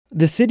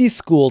The city's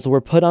schools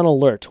were put on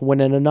alert when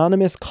an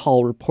anonymous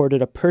call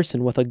reported a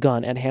person with a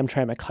gun at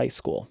Hamtramck High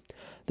School.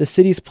 The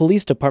city's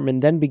police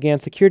department then began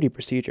security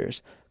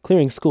procedures,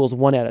 clearing schools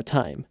one at a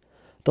time.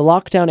 The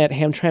lockdown at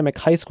Hamtramck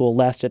High School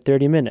lasted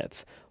 30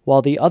 minutes,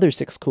 while the other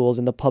 6 schools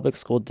in the public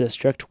school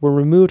district were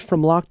removed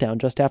from lockdown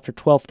just after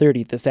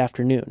 12:30 this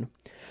afternoon.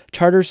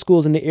 Charter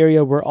schools in the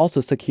area were also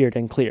secured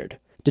and cleared.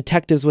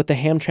 Detectives with the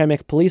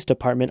Hamtramck Police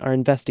Department are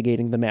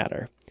investigating the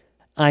matter.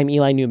 I'm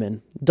Eli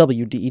Newman,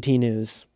 WDET News.